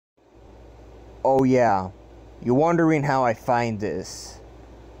Oh yeah, you're wondering how I find this.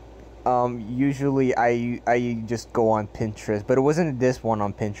 Usually I just go on Pinterest, but it wasn't this one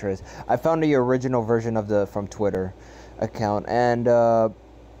on Pinterest. I found the original version of the from Twitter account, and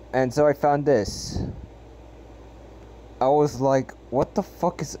so I found this. I was like, what the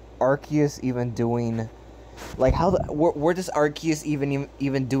fuck is Arceus even doing? Like, how the where does Arceus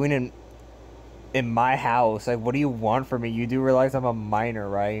even doing in my house? Like, what do you want from me? You do realize I'm a minor,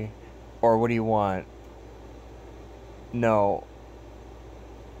 right? Or what do you want? No.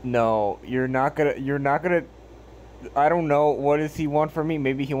 No, you're not gonna, I don't know, what does he want from me?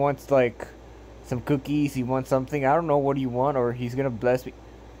 Maybe he wants, like, some cookies, he wants something, I don't know what do you want, or he's gonna bless me.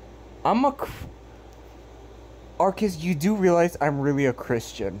 Arcus, you do realize I'm really a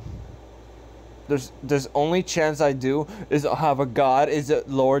Christian. There's only chance I do is have a God, is it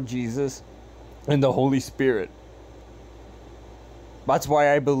Lord Jesus, and the Holy Spirit. That's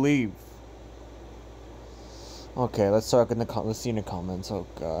why I believe. Okay, let's start in the let's see in the comments. Oh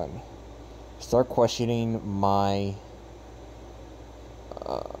god, start questioning my.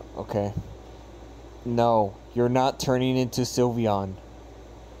 Okay. No, you're not turning into Sylveon.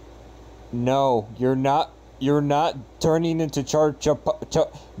 No, you're not. You're not turning into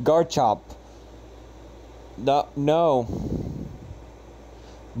Garchomp. No, no.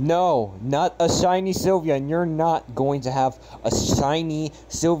 No, not a shiny Sylveon. You're not going to have a shiny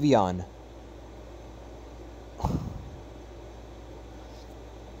Sylveon.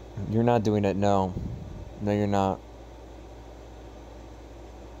 You're not doing it, no. No, you're not.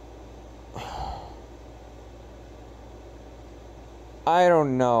 I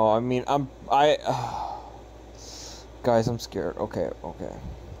don't know. I mean, guys, I'm scared. Okay, okay.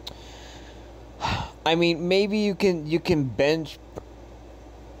 I mean, maybe you can bench.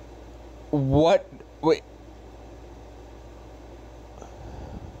 What? Wait.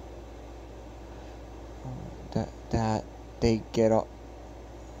 That they get up.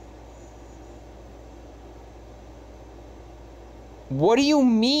 What do you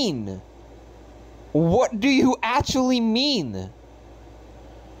mean? What do you actually mean?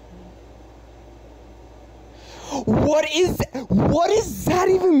 What does that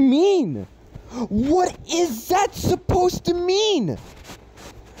even mean? What is that supposed to mean?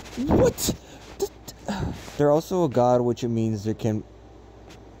 What? They're also a god, which it means there can.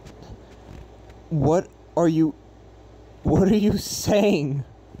 What are you saying?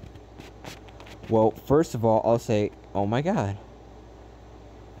 Well, first of all, I'll say, oh my god.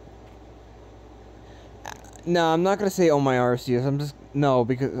 No, I'm not gonna say oh my Arceus. I'm just no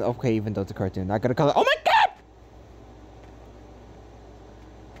because okay, even though it's a cartoon, not gonna call it. Oh my god!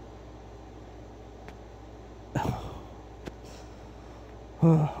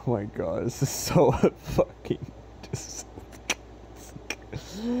 Oh my god, this is so fucking.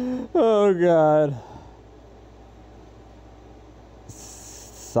 Oh god.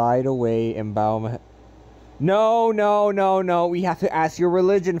 Side away and bow my. No, no, no, no. We have to ask your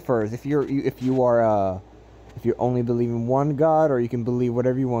religion first. If you only believe in one god, or you can believe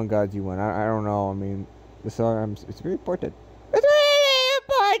whatever you want gods you want. I don't know. I mean, it's very important. It's really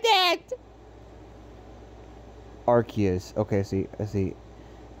important. Arceus. Okay, see.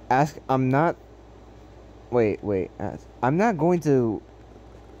 Ask. I'm not. Wait. Ask. I'm not going to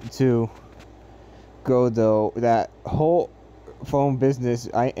go though. That whole phone business.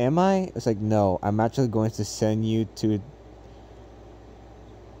 Am I? It's like no. I'm actually going to send you to.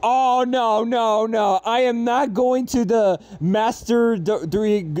 Oh no! I am not going to the Master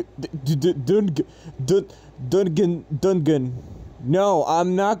Dungan. No,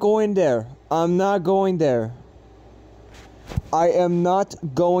 I'm not going there. I'm not going there. I am not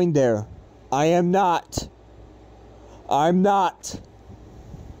going there. I am not. I'm not.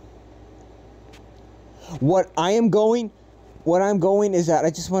 What I'm going is that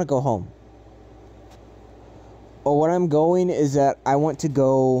I just want to go home. Or what I'm going is that I want to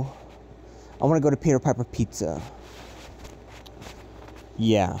go to Peter Piper Pizza.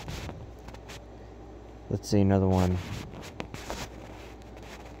 Yeah. Let's see another one.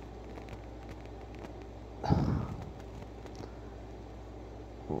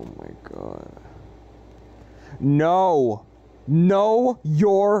 Oh my god. No! No,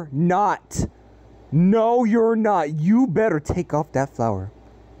 you're not! No, you're not! You better take off that flower.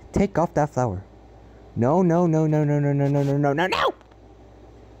 Take off that flower. No.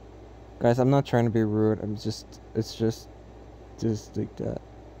 Guys, I'm not trying to be rude. It's just like that.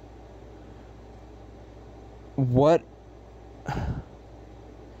 What?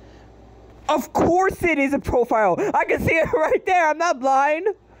 Of course it is a profile. I can see it right there. I'm not blind.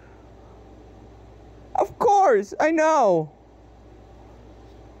 Of course, I know.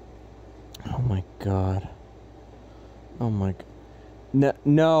 Oh my god. Oh my god. No,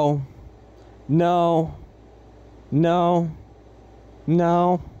 no. No. No.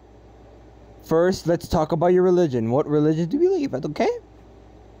 No. First, let's talk about your religion. What religion do you believe in, okay?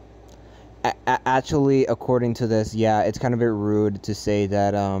 Actually, according to this, yeah, it's kind of a bit rude to say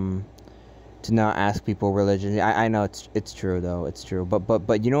that, to not ask people religion. I know it's true, though. It's true.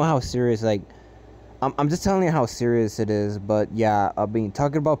 But you know how serious, like, I'm just telling you how serious it is. But, yeah, I mean,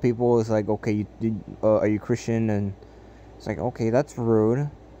 talking about people is like, okay, are you Christian? And it's like, okay, that's rude.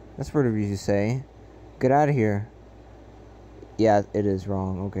 That's rude of you to say. Get out of here. Yeah, it is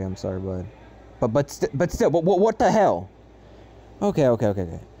wrong. Okay, I'm sorry, bud. But still, what the hell?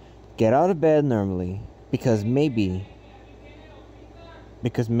 Okay. Get out of bed normally, because maybe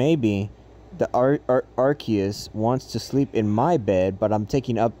the Arceus wants to sleep in my bed, but I'm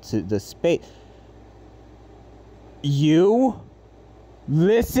taking up to the space. You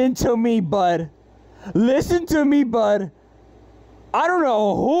listen to me, bud. Listen to me, bud. I don't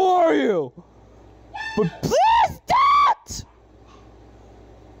know who are you, but please don't.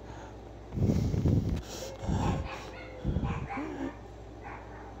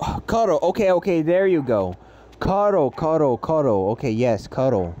 Cuddle. Okay, there you go. Cuddle. Okay, yes,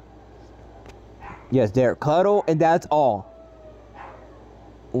 cuddle. Yes, there. Cuddle, and that's all.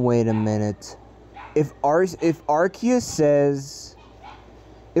 Wait a minute. If Arceus says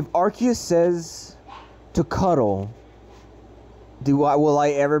to cuddle, will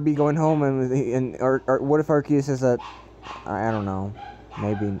I ever be going home or what if Arceus says that? I don't know.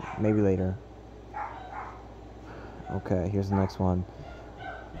 Maybe later. Okay, here's the next one.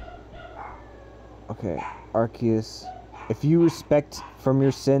 Okay, Arceus, if you respect from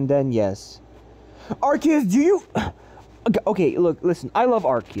your sin, then yes. Arceus, do you? Okay, look, listen. I love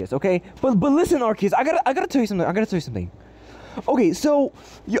Arceus, okay, but listen, Arceus, I gotta tell you something. Okay, so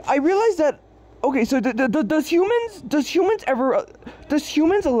I realize that. Okay, so does humans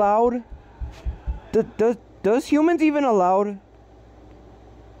even allowed?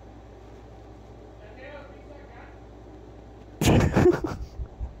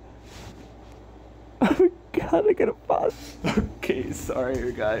 Oh god, I gotta pause. Okay,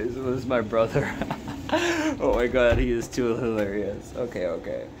 sorry guys, it was my brother. Oh my god, he is too hilarious. Okay,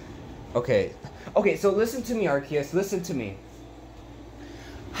 so listen to me, Arceus, listen to me.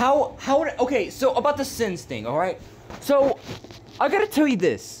 Okay, so about the sins thing, alright? So, I gotta tell you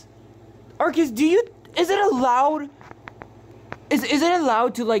this. Arceus, is it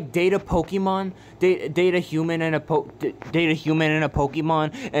allowed to, like, date a Pokemon? Date a human and a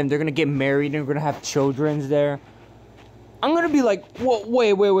Pokemon, and they're gonna get married and we're gonna have children there? I'm gonna be like, whoa,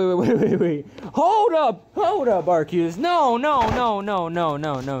 wait. Hold up, Arceus. No.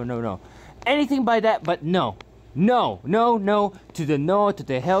 Anything by that, but no. No. To the no, to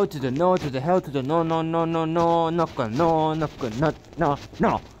the hell, to the no, to the hell, to the no.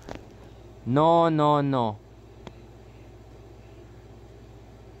 No.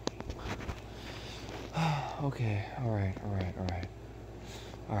 Okay, alright.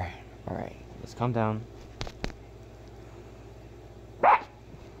 Let's calm down.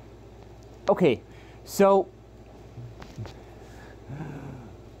 Okay, so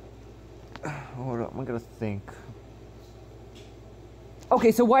hold up, I'm gonna think.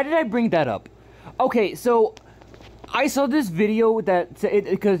 Okay, so why did I bring that up? Okay, so I saw this video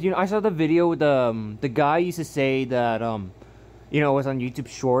because I saw the video with the guy used to say that it was on YouTube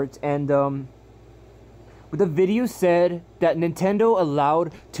Shorts, and the video said that Nintendo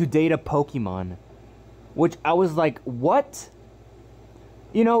allowed to date a Pokemon, which I was like, what?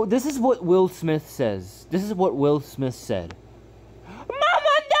 This is what Will Smith says. This is what Will Smith said.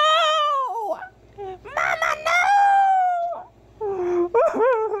 Mama, no! Mama, no!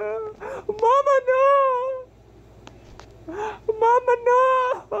 Mama, no! Mama,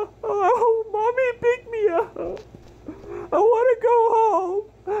 no! Oh, Mommy, pick me up. I want to go home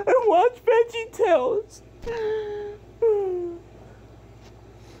and watch VeggieTales.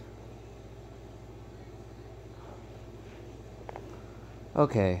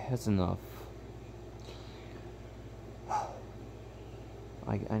 Okay, that's enough.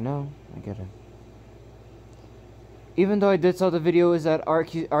 I know, I get it. Even though I did saw the video, is that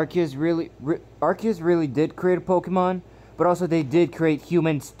Arceus really did create a Pokemon, but also they did create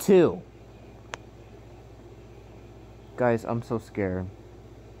humans too. Guys, I'm so scared.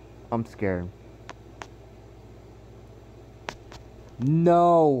 I'm scared.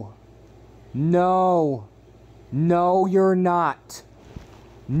 No, you're not.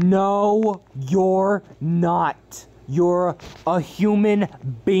 No, you're not. You're a human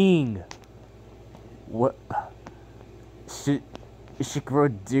being. What?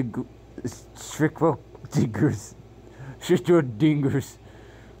 Strickle Diggers. Strickle Dingers.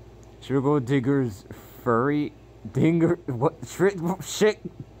 Strickle Diggers. Furry. Dinger. What? Shit.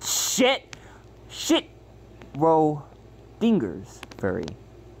 Row. Dingers. Furry.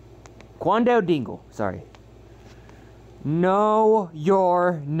 Quandale Dingle. Sorry. No,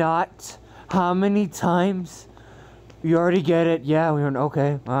 you're not. How many times? You already get it. Yeah, we don't.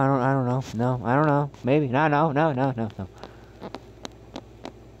 Okay. I don't know. No, I don't know. Maybe. No.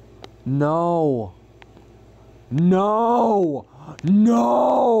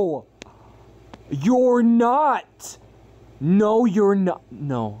 No. You're not. No, you're not.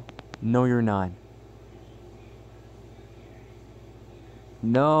 No, you're not.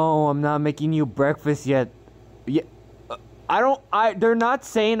 No, I'm not making you breakfast yet. Yeah. They're not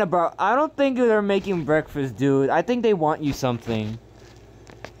saying about, I don't think they're making breakfast, dude. I think they want you something.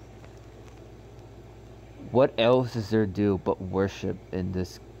 What else is there to do but worship in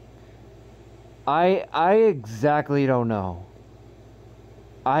this? I exactly don't know.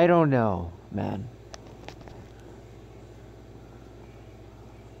 I don't know, man.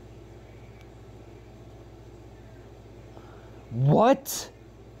 What?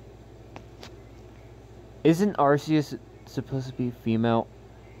 Isn't Arceus supposed to be female?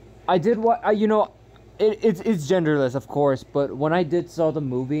 I did what you know, it's genderless, of course, but when I did saw the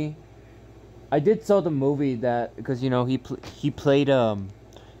movie, that because you know he played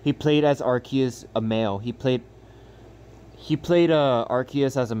as Arceus a male. He played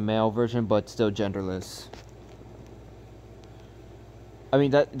Arceus as a male version, but still genderless. I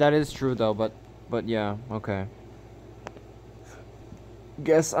mean that is true though, but yeah, okay.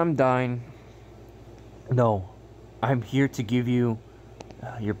 Guess I'm dying. No. I'm here to give you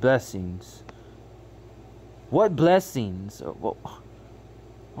your blessings. What blessings?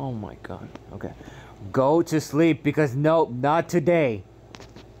 Oh my god. Okay. Go to sleep because no, not today.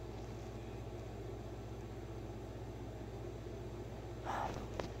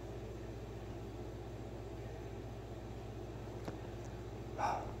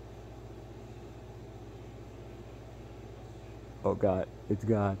 Oh god, it's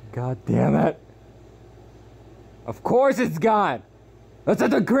gone. God damn it. Of course it's God! That's what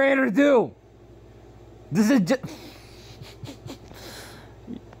the creator do! This is just...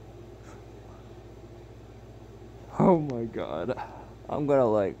 Oh my god. I'm gonna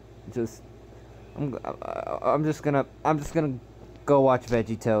like, I'm just gonna go watch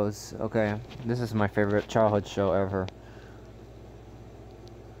VeggieTales, okay? This is my favorite childhood show ever.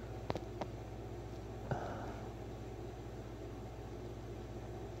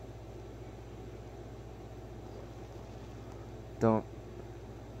 Don't.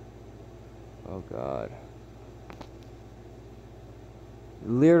 Oh god.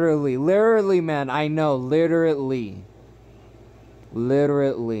 Literally, man. I know. Literally.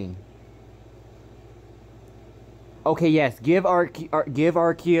 Okay, yes. Give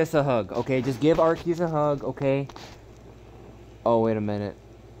Arceus a hug. Okay, just give Arceus a hug. Okay. Oh, wait a minute.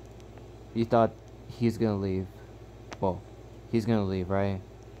 You thought he's gonna leave? Well, he's gonna leave, right?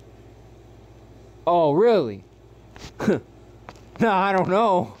 Oh, really? No, I don't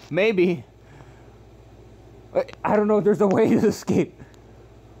know. Maybe. I don't know if there's a way to escape.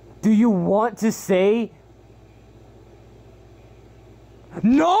 Do you want to say?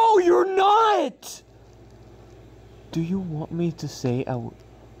 No, you're not! Do you want me to say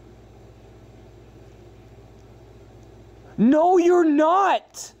No, you're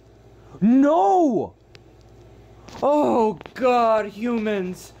not! No! Oh, God,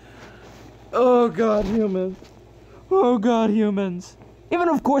 humans. Oh, God, humans. Oh god, humans. Even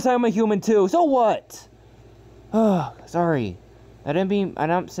of course I'm a human too, so what? Oh, sorry. I'm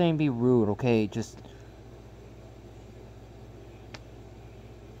not saying be rude, okay? Just...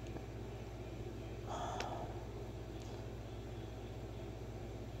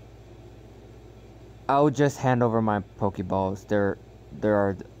 I'll just hand over my Pokeballs. There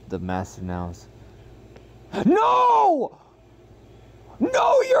are the Master Nows. No!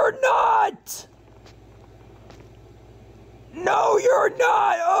 No, you're not! No, you're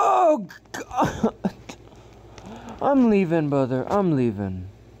not! Oh, God! I'm leaving, brother. I'm leaving.